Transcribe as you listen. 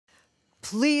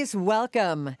Please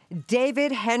welcome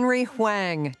David Henry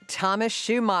Hwang, Thomas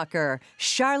Schumacher,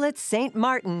 Charlotte St.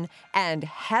 Martin, and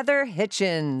Heather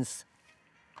Hitchens.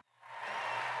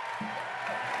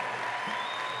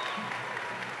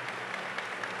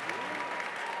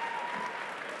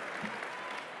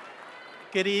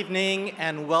 Good evening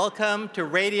and welcome to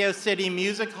Radio City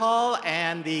Music Hall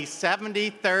and the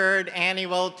 73rd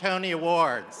Annual Tony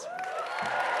Awards.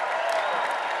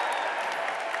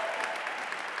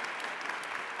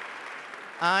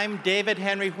 I'm David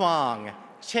Henry Hwang,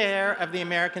 Chair of the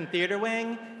American Theater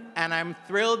Wing, and I'm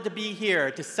thrilled to be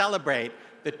here to celebrate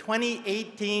the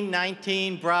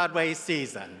 2018-19 Broadway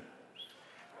season.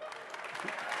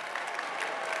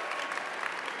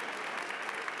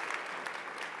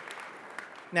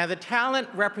 Now, the talent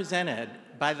represented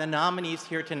by the nominees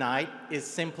here tonight is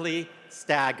simply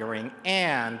staggering,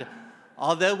 and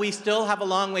although we still have a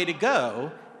long way to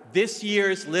go, this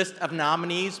year's list of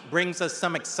nominees brings us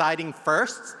some exciting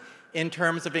firsts in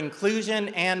terms of inclusion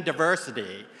and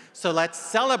diversity. So let's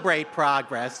celebrate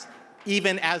progress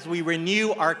even as we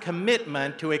renew our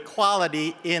commitment to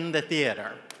equality in the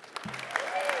theater.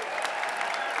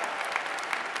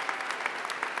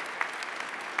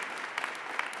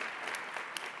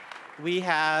 We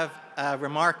have a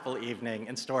remarkable evening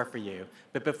in store for you.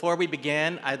 But before we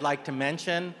begin, I'd like to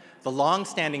mention the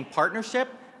long-standing partnership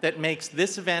that makes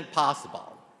this event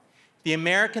possible. The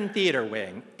American Theater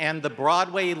Wing and the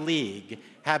Broadway League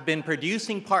have been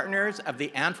producing partners of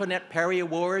the Antoinette Perry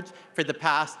Awards for the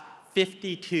past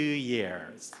 52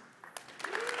 years.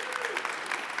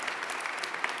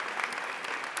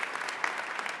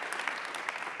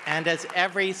 And as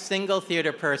every single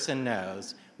theater person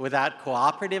knows, without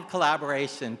cooperative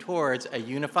collaboration towards a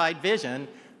unified vision,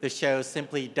 the show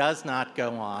simply does not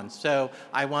go on. So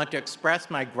I want to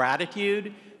express my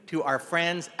gratitude to our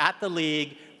friends at the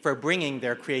League for bringing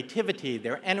their creativity,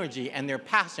 their energy, and their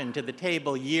passion to the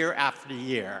table year after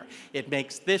year. It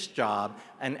makes this job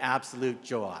an absolute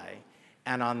joy.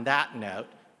 And on that note,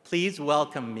 please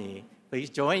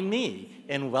join me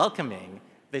in welcoming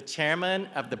the chairman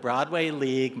of the Broadway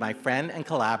League, my friend and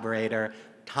collaborator,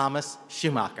 Thomas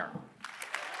Schumacher.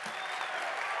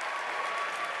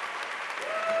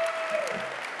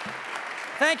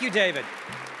 Thank you, David.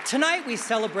 Tonight we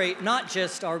celebrate not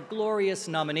just our glorious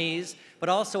nominees, but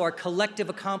also our collective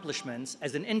accomplishments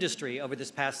as an industry over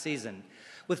this past season.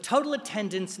 With total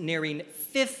attendance nearing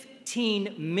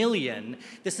 15 million,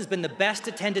 this has been the best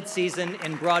attended season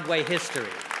in Broadway history.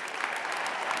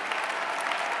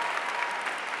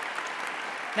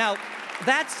 Now,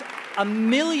 that's 1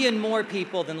 million more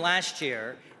people than last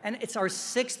year, and it's our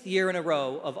 6th year in a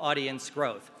row of audience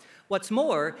growth. What's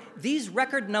more, these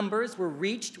record numbers were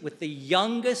reached with the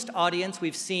youngest audience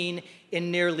we've seen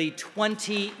in nearly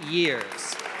 20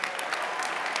 years.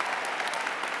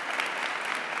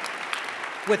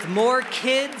 With more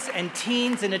kids and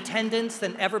teens in attendance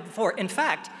than ever before. In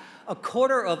fact, a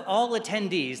quarter of all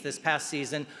attendees this past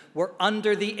season were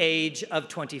under the age of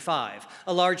 25,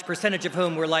 a large percentage of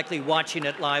whom were likely watching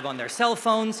it live on their cell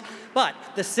phones. But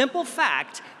the simple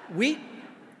fact,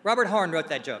 Robert Horn wrote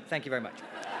that joke, thank you very much.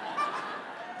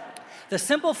 The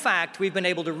simple fact we've been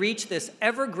able to reach this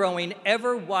ever-growing,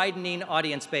 ever-widening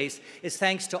audience base is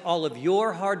thanks to all of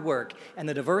your hard work and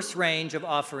the diverse range of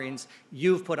offerings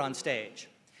you've put on stage.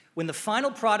 When the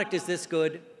final product is this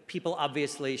good, people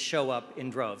obviously show up in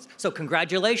droves. So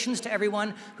congratulations to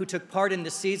everyone who took part in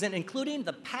this season, including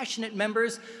the passionate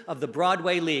members of the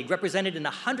Broadway League, represented in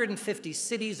 150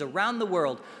 cities around the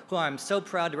world, who I'm so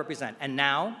proud to represent. And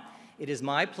now, it is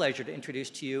my pleasure to introduce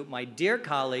to you my dear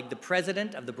colleague, the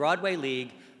president of the Broadway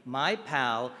League, my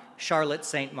pal, Charlotte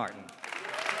St. Martin.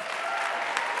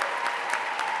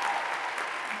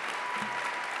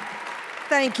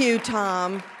 Thank you,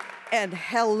 Tom. And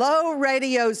hello,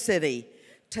 Radio City.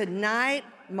 Tonight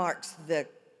marks the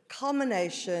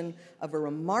culmination of a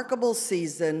remarkable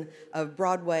season of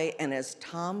Broadway, and as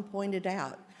Tom pointed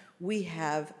out, we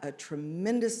have a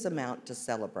tremendous amount to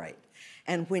celebrate.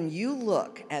 And when you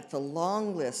look at the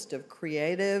long list of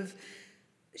creative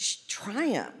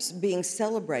triumphs being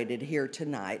celebrated here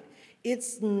tonight,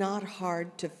 it's not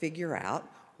hard to figure out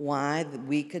why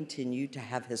we continue to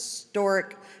have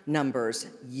historic numbers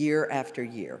year after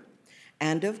year.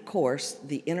 And of course,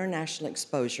 the international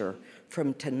exposure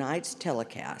from tonight's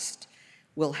telecast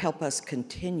will help us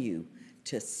continue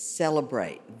to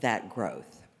celebrate that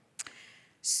growth.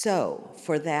 So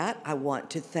for that, I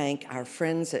want to thank our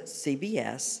friends at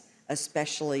CBS,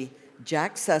 especially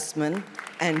Jack Sussman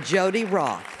and Jody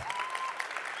Roth.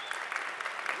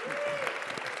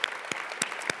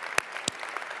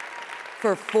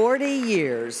 For 40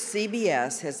 years,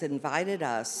 CBS has invited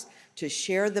us to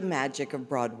share the magic of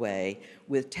Broadway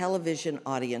with television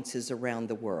audiences around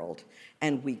the world.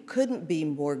 And we couldn't be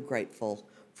more grateful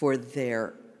for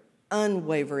their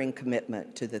unwavering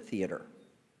commitment to the theater.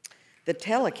 The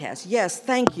telecast, yes,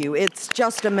 thank you, it's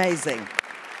just amazing.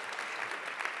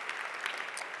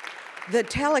 The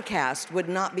telecast would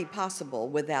not be possible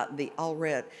without the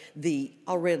already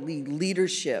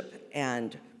leadership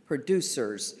and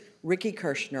producers, Ricky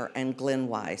Kirshner and Glenn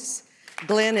Weiss.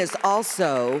 Glenn is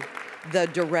also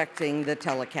directing the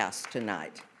telecast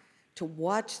tonight. To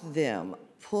watch them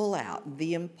pull out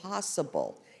the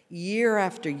impossible year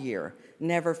after year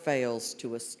never fails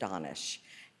to astonish.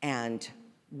 And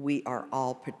we are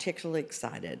all particularly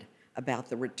excited about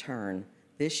the return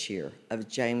this year of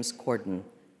James Corden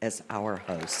as our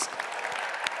host.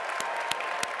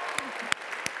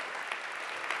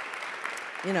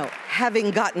 You know,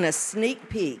 having gotten a sneak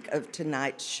peek of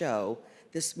tonight's show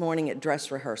this morning at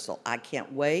dress rehearsal, I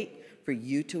can't wait for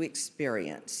you to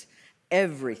experience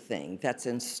everything that's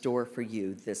in store for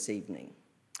you this evening.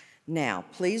 Now,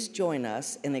 please join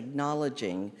us in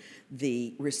acknowledging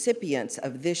the recipients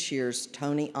of this year's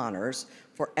Tony Honors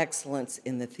for Excellence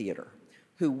in the Theater,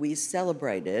 who we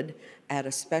celebrated at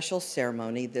a special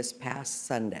ceremony this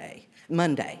past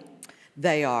Monday.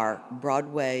 They are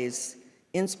Broadway's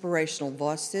Inspirational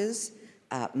Voices,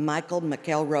 Michael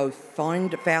McElroy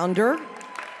founder,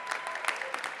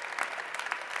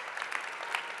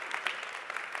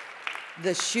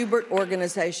 the Schubert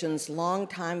Organization's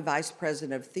longtime Vice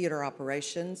President of Theater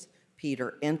Operations,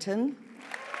 Peter Enton,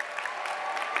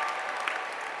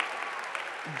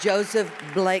 Joseph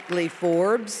Blakely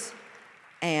Forbes,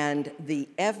 and the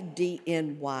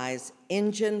FDNY's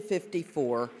Engine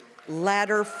 54,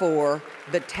 Ladder 4,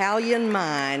 Battalion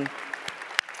Mine,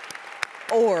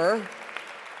 or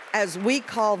as we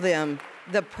call them,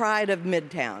 the Pride of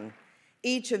Midtown.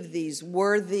 Each of these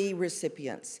worthy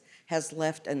recipients has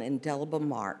left an indelible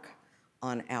mark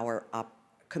on our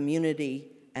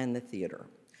community and the theater.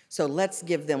 So let's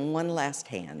give them one last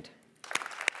hand.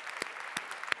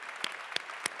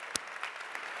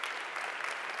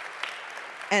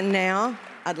 And now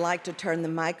I'd like to turn the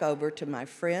mic over to my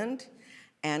friend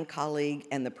and colleague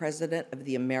and the president of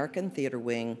the American Theater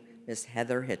Wing, Ms.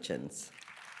 Heather Hitchens.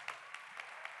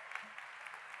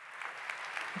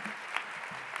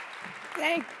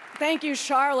 Thank you,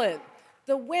 Charlotte.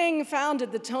 The Wing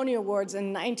founded the Tony Awards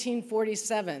in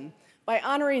 1947. By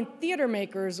honoring theater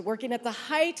makers working at the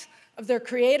height of their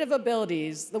creative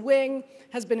abilities, the Wing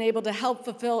has been able to help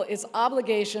fulfill its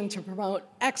obligation to promote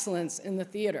excellence in the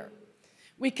theater.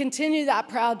 We continue that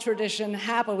proud tradition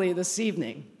happily this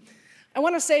evening. I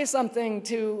want to say something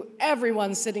to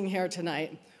everyone sitting here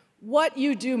tonight. What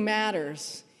you do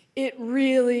matters. It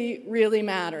really, really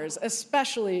matters,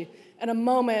 especially in a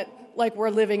moment like we're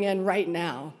living in right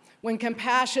now, when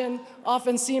compassion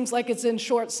often seems like it's in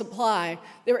short supply.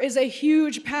 There is a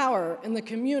huge power in the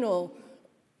communal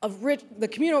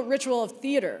ritual of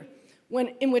theater,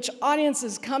 in which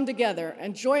audiences come together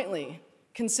and jointly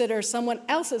consider someone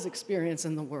else's experience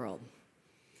in the world.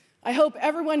 I hope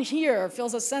everyone here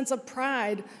feels a sense of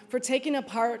pride for taking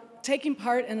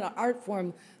part in an art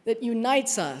form that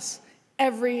unites us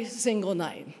every single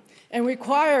night and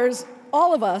requires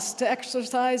all of us to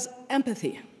exercise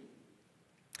empathy.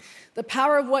 The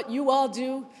power of what you all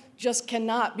do just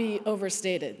cannot be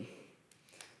overstated.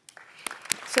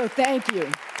 So thank you.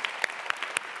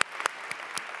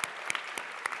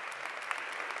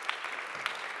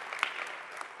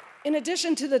 In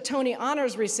addition to the Tony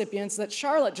Honors recipients that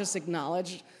Charlotte just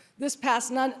acknowledged, this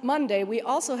past Monday, we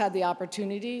also had the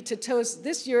opportunity to toast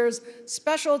this year's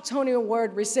special Tony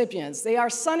Award recipients. They are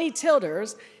Sonny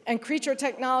Tilders and Creature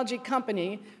Technology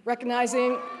Company, recognized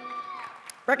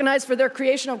for their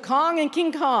creation of Kong and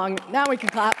King Kong. Now we can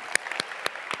clap.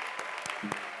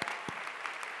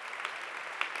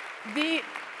 The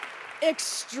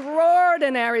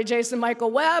extraordinary Jason Michael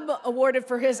Webb, awarded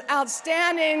for his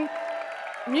outstanding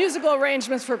musical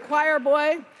arrangements for Choir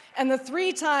Boy, and the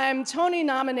three-time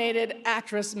Tony-nominated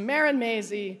actress Marin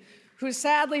Mazzie, who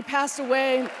sadly passed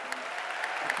away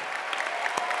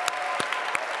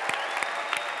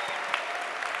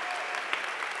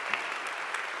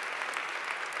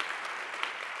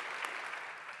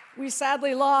We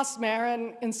sadly lost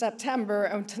Marin in September,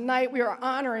 and tonight we are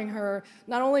honoring her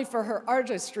not only for her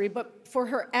artistry, but for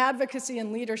her advocacy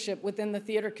and leadership within the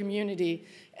theater community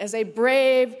as a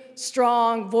brave,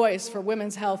 strong voice for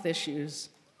women's health issues.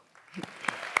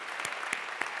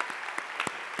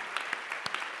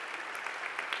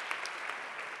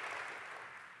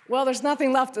 Well, there's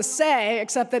nothing left to say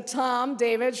except that Tom,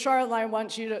 David, Charlotte, and I want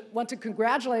to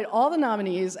congratulate all the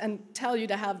nominees and tell you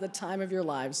to have the time of your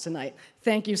lives tonight.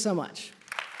 Thank you so much.